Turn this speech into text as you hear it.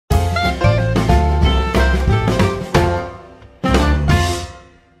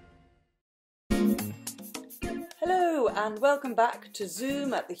and welcome back to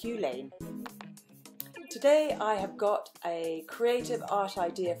Zoom at the Hugh Lane. Today I have got a creative art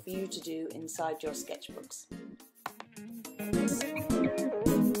idea for you to do inside your sketchbooks.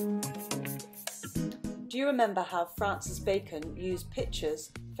 Do you remember how Francis Bacon used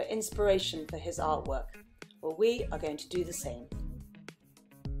pictures for inspiration for his artwork? Well, we are going to do the same.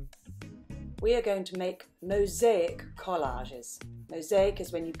 We are going to make mosaic collages. Mosaic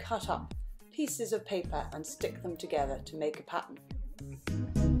is when you cut up pieces of paper and stick them together to make a pattern.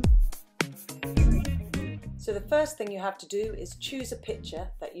 So the first thing you have to do is choose a picture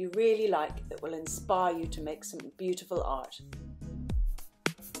that you really like that will inspire you to make some beautiful art.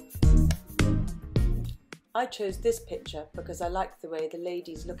 I chose this picture because I like the way the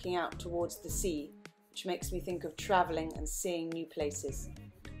lady's looking out towards the sea, which makes me think of travelling and seeing new places.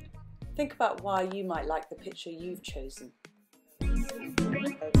 Think about why you might like the picture you've chosen.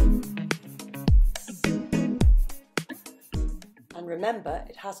 And remember,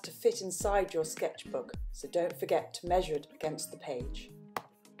 it has to fit inside your sketchbook, so don't forget to measure it against the page.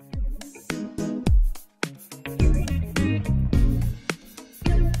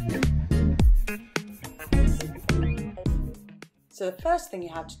 So the first thing you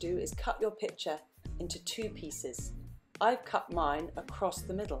have to do is cut your picture into two pieces. I've cut mine across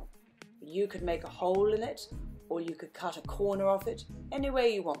the middle. You could make a hole in it, or you could cut a corner of it, any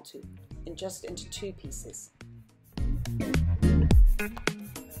way you want to, and just into two pieces.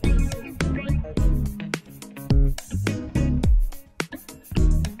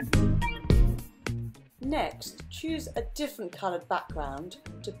 Next, choose a different coloured background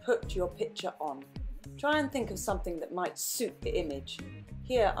to put your picture on. Try and think of something that might suit the image.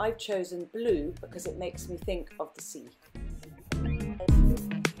 Here I've chosen blue because it makes me think of the sea.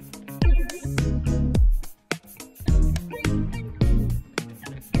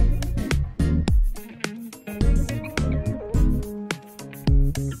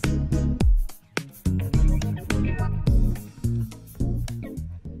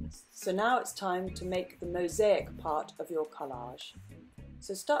 So now it's time to make the mosaic part of your collage.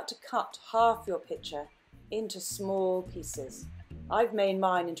 So start to cut half your picture into small pieces. I've made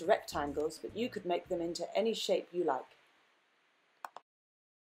mine into rectangles, but you could make them into any shape you like.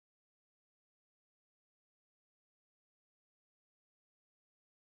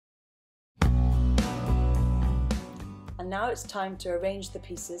 And now it's time to arrange the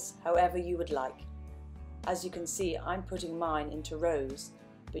pieces however you would like. As you can see, I'm putting mine into rows,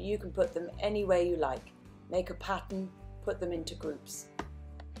 but you can put them any way you like. Make a pattern, put them into groups.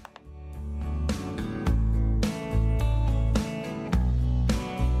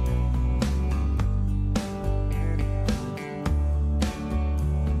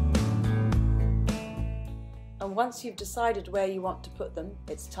 And once you've decided where you want to put them,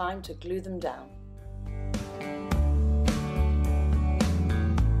 it's time to glue them down.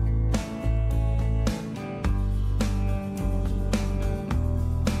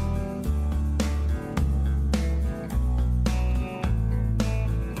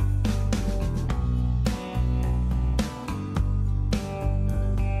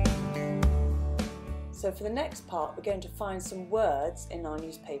 So for the next part, we're going to find some words in our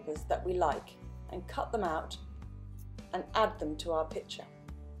newspapers that we like and cut them out and add them to our picture.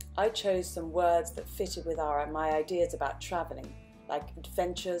 I chose some words that fitted with my ideas about travelling, like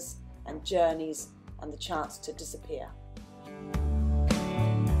adventures and journeys and the chance to disappear.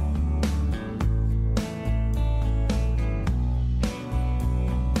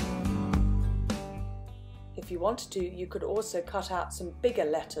 If you wanted to, you could also cut out some bigger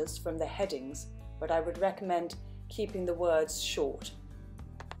letters from the headings, but I would recommend keeping the words short.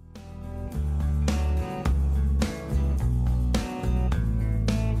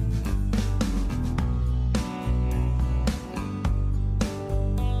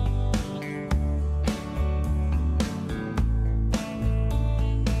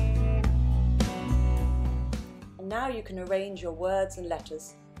 And now you can arrange your words and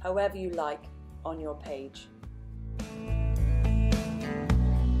letters however you like on your page.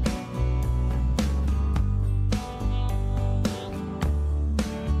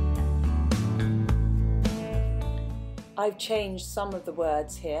 I've changed some of the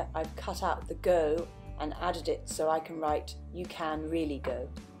words here. I've cut out the go and added it so I can write "you can really go."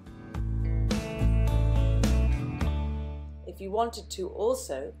 If you wanted to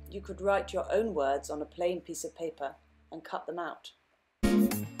also, you could write your own words on a plain piece of paper and cut them out.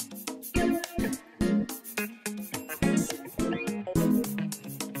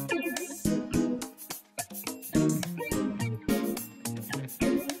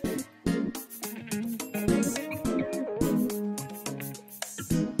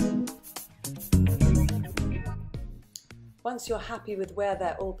 Once you're happy with where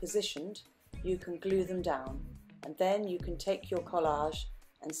they're all positioned, you can glue them down, and then you can take your collage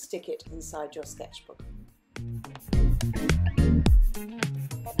and stick it inside your sketchbook.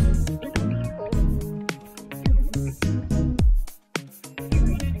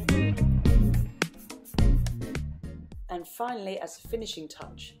 And finally, as a finishing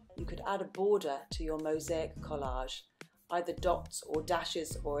touch, you could add a border to your mosaic collage, either dots or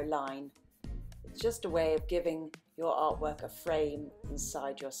dashes or a line. It's just a way of giving your artwork a frame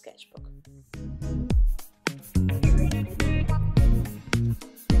inside your sketchbook.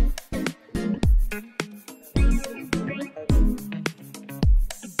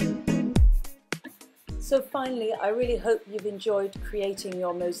 So finally, I really hope you've enjoyed creating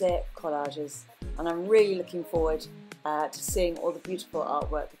your mosaic collages, and I'm really looking forward to seeing all the beautiful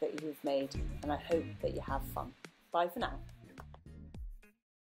artwork that you've made, and I hope that you have fun. Bye for now.